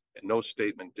 and no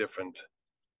statement different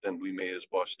than we made as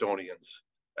Bostonians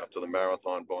after the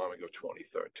marathon bombing of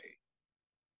 2013.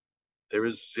 There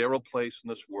is zero place in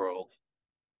this world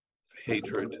for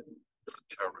hatred and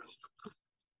terrorism.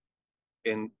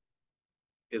 And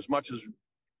as much as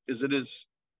it is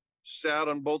sad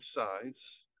on both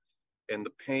sides, and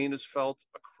the pain is felt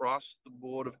across the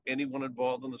board of anyone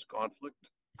involved in this conflict,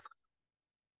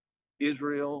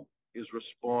 Israel is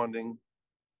responding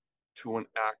to an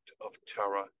act of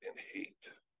terror and hate.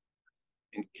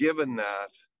 And given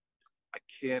that, I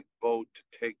can't vote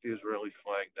to take the Israeli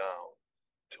flag down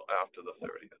till after the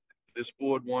 30th. If this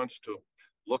board wants to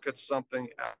look at something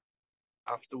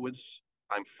afterwards,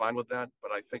 I'm fine with that,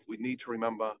 but I think we need to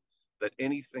remember that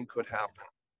anything could happen.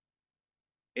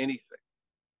 Anything.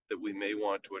 that we may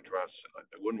want to address.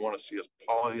 I wouldn't want to see us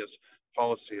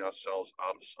policy ourselves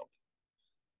out of something.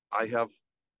 I have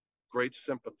great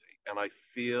sympathy, and I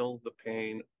feel the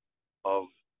pain of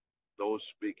those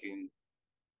speaking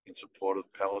in support of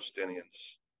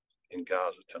Palestinians in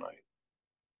Gaza tonight.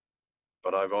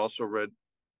 But I've also read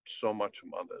so much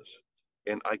from others,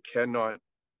 and I cannot,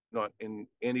 not in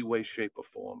any way, shape, or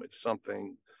form. It's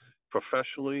something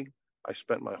professionally, I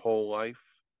spent my whole life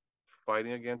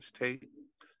fighting against hate,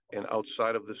 and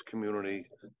outside of this community,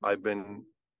 I've been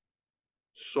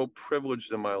so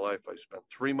privileged in my life. I spent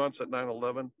 3 months at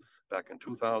 9/11 back in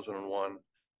 2001.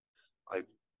 I've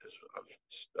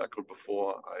echoed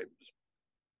before, I've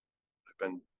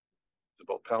been to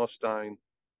both Palestine,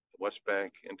 the West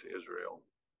Bank, into Israel.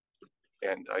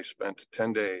 And I spent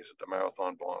 10 days at the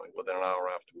Marathon bombing within an hour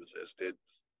afterwards, as did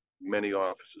many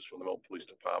officers from the Milton Police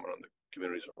Department and the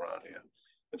communities around here.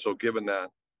 And so given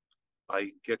that,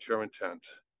 I get your intent,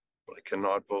 but I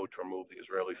cannot vote to remove the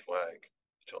Israeli flag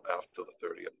until after the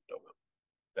 30th of November.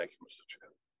 Thank you, Mr. Chair.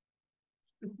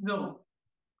 No.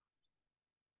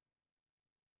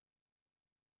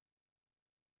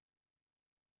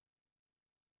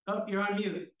 Oh, you're on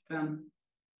mute, Ben.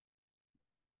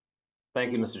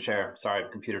 Thank you, Mr. Chair. Sorry,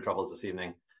 computer troubles this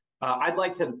evening. I'd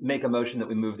like to make a motion that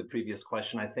we move the previous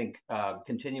question. I think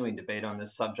continuing debate on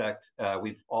this subject,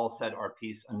 we've all said our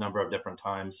piece a number of different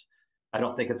times. I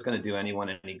don't think it's going to do anyone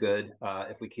any good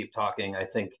if we keep talking. I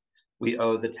think we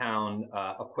owe the town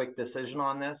a quick decision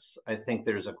on this. I think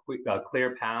there's a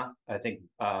clear path. I think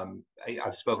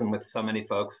I've spoken with so many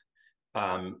folks.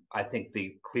 I think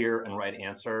the clear and right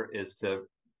answer is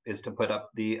to put up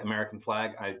the American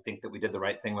flag. I think that we did the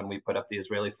right thing when we put up the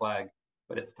Israeli flag,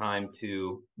 but it's time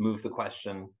to move the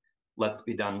question. Let's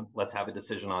be done. Let's have a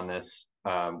decision on this.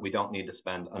 We don't need to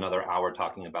spend another hour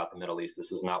talking about the Middle East.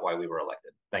 This is not why we were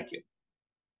elected. Thank you.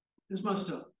 Ms.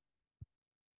 Musto.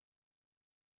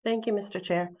 Thank you, Mr.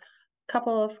 Chair. A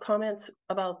couple of comments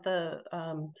about the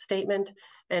statement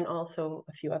and also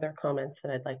a few other comments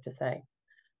that I'd like to say.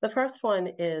 The first one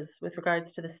is with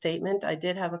regards to the statement. I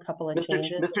did have a couple of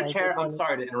changes. Mr. Chair, I'm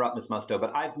sorry to interrupt, Ms. Musto,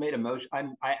 but I've made a motion. I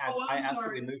asked to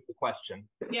remove the question.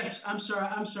 Yes, I'm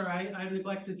sorry. I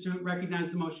neglected to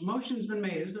recognize the motion. Motion's been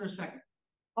made. Is there a second?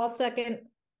 I'll second.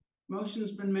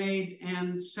 Motion's been made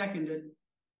and seconded.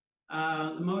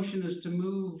 The motion is to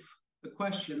move the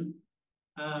question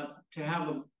to have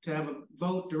a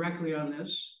vote directly on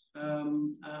this.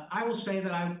 I will say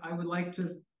that I would like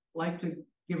to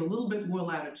give a little bit more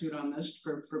latitude on this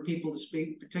for people to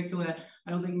speak. Particularly,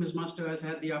 I don't think Ms. Musto has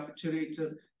had the opportunity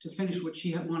to finish what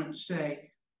she had wanted to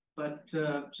say. But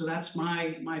so that's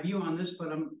my view on this.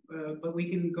 But we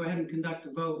can go ahead and conduct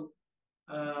a vote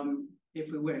if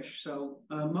we wish. So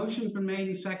motion's been made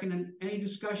and seconded. Any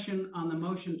discussion on the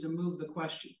motion to move the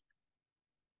question?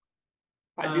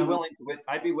 I'd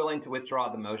be willing to withdraw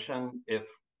the motion if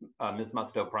Ms.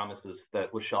 Musto promises that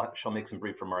she'll make some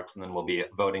brief remarks and then we'll be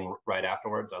voting right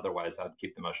afterwards. Otherwise, I'd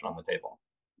keep the motion on the table.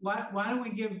 Why don't we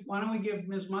give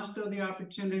Ms. Musto the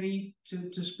opportunity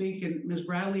to speak, and Ms.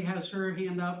 Bradley has her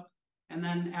hand up, and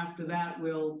then after that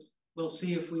we'll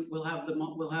see if we'll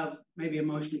have maybe a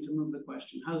motion to move the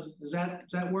question. Does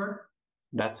that work?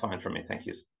 That's fine for me. Thank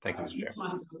you. Thank you, Mr.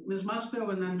 Chair. Ms. Musto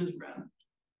and then Ms. Bradley.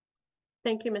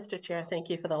 Thank you, Mr. Chair.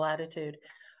 Thank you for the latitude.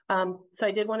 So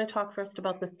I did want to talk first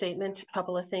about the statement, a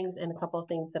couple of things and a couple of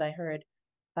things that I heard.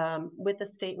 With the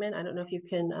statement, I don't know if you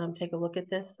can take a look at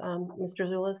this, Mr.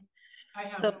 Zulus. I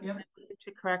have so yep.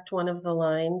 To correct one of the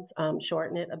lines,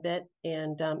 shorten it a bit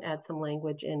and add some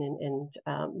language in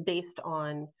and based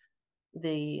on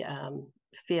the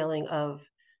feeling of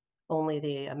only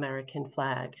the American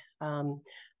flag.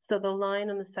 So the line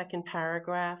in the second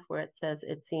paragraph where it says,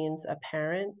 it seems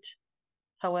apparent,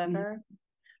 however,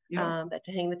 that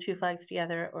to hang the two flags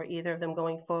together or either of them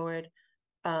going forward,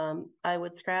 I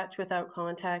would scratch without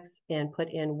context and put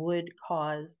in would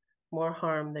cause more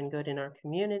harm than good in our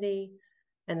community.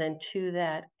 And then to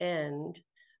that end,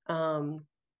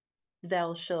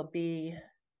 there shall be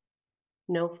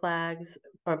no flags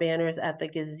or banners at the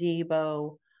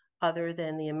gazebo other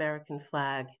than the American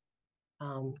flag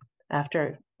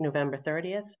after November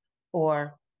 30th,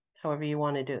 or however you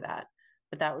want to do that.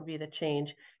 But that would be the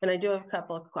change. And I do have a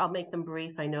couple, I'll make them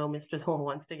brief. I know Mr. Zoll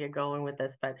wants to get going with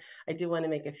this, but I do want to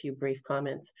make a few brief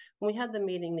comments. When we had the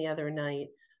meeting the other night,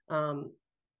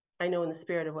 I know in the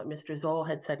spirit of what Mr. Zoll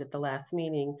had said at the last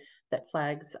meeting, that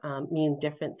flags mean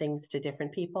different things to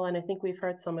different people. And I think we've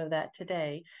heard some of that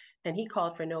today. And he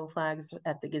called for no flags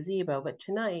at the gazebo, but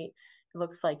tonight, it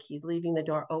looks like he's leaving the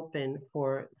door open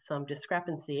for some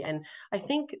discrepancy. And I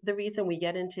think the reason we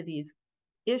get into these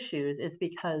issues is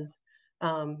because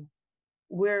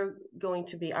we're going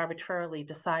to be arbitrarily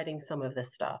deciding some of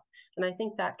this stuff. And I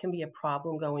think that can be a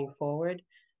problem going forward.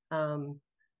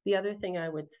 The other thing I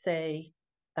would say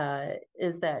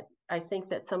is that I think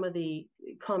that some of the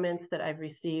comments that I've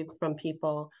received from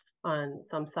people on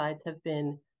some sides have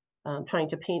been trying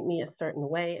to paint me a certain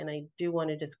way. And I do want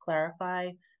to just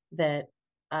clarify that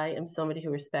I am somebody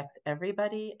who respects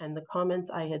everybody. And the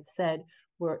comments I had said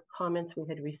were comments we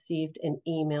had received in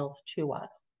emails to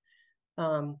us.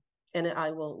 And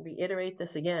I will reiterate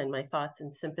this again, my thoughts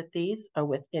and sympathies are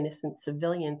with innocent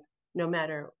civilians, no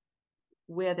matter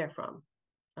where they're from.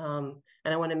 And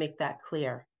I want to make that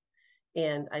clear.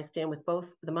 And I stand with both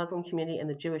the Muslim community and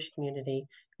the Jewish community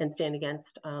and stand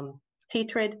against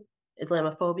hatred,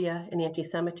 Islamophobia, and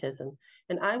anti-Semitism.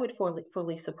 And I would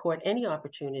fully support any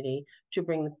opportunity to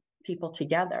bring people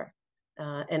together.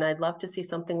 And I'd love to see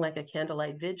something like a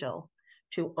candlelight vigil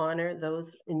to honor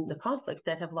those in the conflict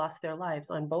that have lost their lives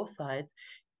on both sides,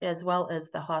 as well as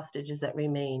the hostages that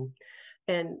remain.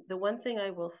 And the one thing I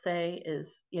will say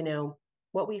is, you know,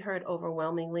 what we heard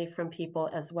overwhelmingly from people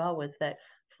as well was that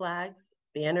flags,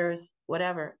 banners,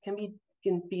 whatever, can be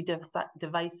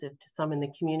divisive to some in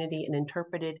the community and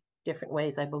interpreted different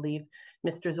ways. I believe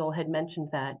Mr. Zoll had mentioned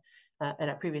that at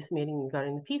a previous meeting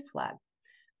regarding the peace flag.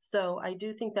 So I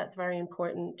do think that's very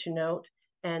important to note.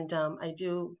 And I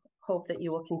do hope that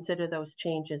you will consider those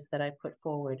changes that I put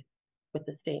forward with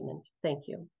the statement. Thank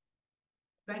you.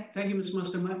 Thank you, Ms.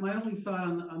 Musto. My only thought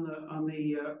on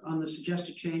the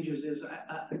suggested changes is,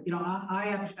 you know,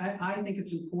 I think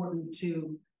it's important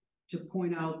to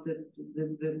point out that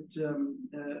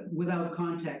without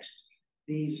context,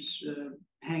 these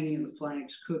hanging of the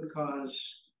flags could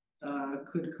cause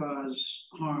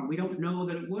harm. We don't know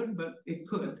that it would, but it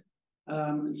could.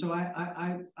 And so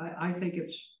I think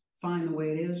it's fine the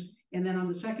way it is. And then on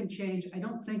the second change, I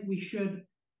don't think we should,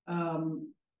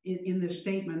 in this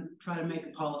statement, try to make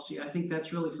a policy. I think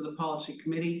that's really for the policy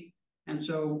committee. And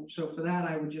so for that,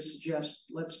 I would just suggest,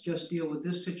 let's just deal with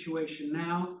this situation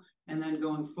now, and then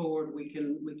going forward, we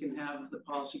can have the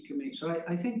policy committee. So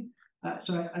I think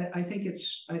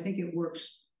it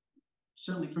works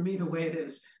certainly for me the way it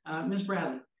is. Ms.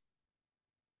 Bradley.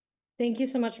 Thank you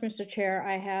so much, Mr. Chair.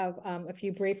 I have a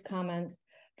few brief comments.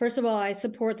 First of all, I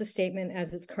support the statement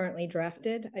as it's currently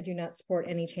drafted. I do not support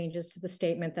any changes to the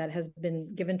statement that has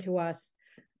been given to us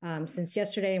since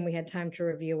yesterday, and we had time to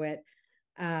review it.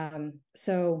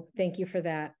 So thank you for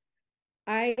that.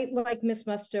 I, like Ms.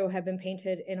 Musto, have been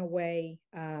painted in a way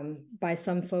by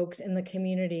some folks in the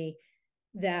community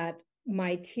that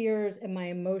my tears and my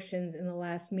emotions in the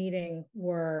last meeting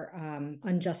were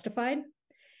unjustified.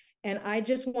 And I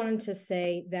just wanted to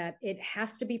say that it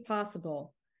has to be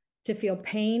possible to feel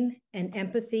pain and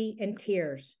empathy and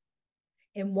tears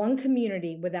in one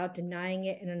community without denying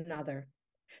it in another.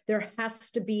 There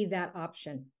has to be that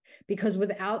option, because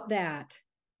without that,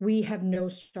 we have no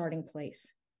starting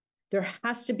place. There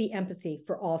has to be empathy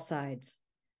for all sides.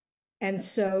 And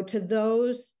so to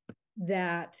those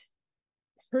that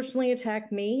personally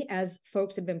attack me, as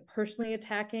folks have been personally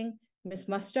attacking Ms.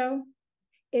 Musto,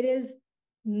 it is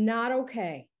not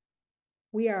okay.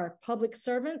 We are public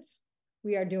servants.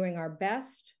 We are doing our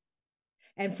best.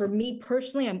 And for me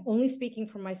personally, I'm only speaking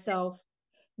for myself,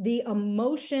 the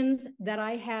emotions that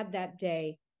I had that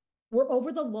day were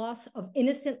over the loss of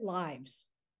innocent lives.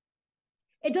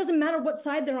 It doesn't matter what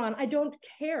side they're on. I don't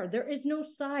care. There is no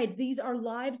sides. These are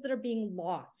lives that are being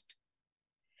lost.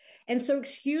 And so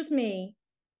excuse me,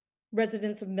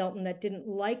 residents of Milton that didn't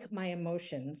like my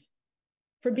emotions,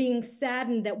 for being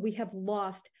saddened that we have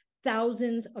lost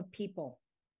thousands of people.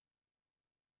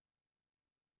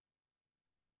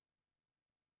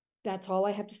 That's all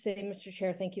I have to say, Mr.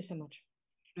 Chair. Thank you so much.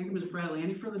 Thank you, Ms. Bradley.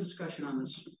 Any further discussion on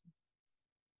this?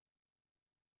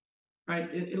 All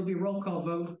right, it'll be a roll call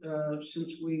vote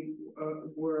since we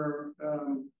are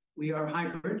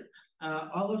hybrid.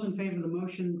 All those in favor of the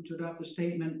motion to adopt the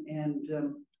statement and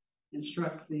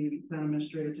instruct the town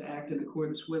administrator to act in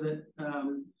accordance with it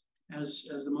as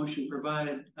the motion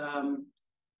provided.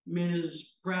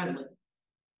 Ms. Bradley?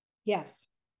 Yes.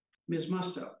 Ms.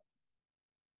 Musto?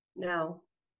 No.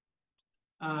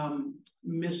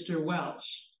 Mr.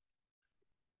 Wells?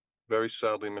 Very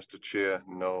sadly, Mr. Chair,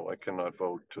 no, I cannot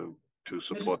vote to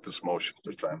support this motion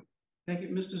this time. Thank you.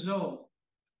 Mr. Zoll?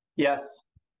 Yes.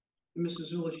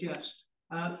 Mrs. Zulish, yes.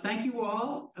 Thank you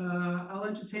all. I'll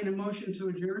entertain a motion to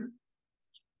adjourn.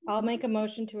 I'll make a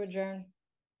motion to adjourn.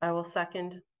 I will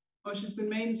second. Motion's been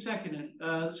made and seconded.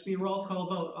 This will be a roll call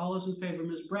vote. All those in favor,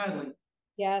 Ms. Bradley?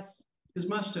 Yes. Ms.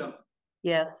 Musto?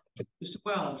 Yes. Mr.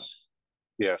 Wells?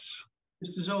 Yes.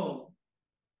 Mr. Zoll?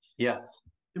 Yes.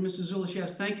 And Mrs. Zulish,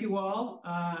 yes, thank you all.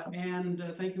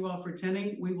 Thank you all for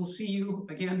attending. We will see you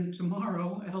again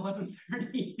tomorrow at 11:30.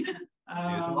 See you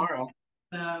tomorrow.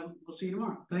 We'll see you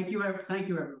tomorrow. Thank you,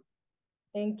 everyone.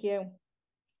 Thank you.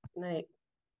 Good night.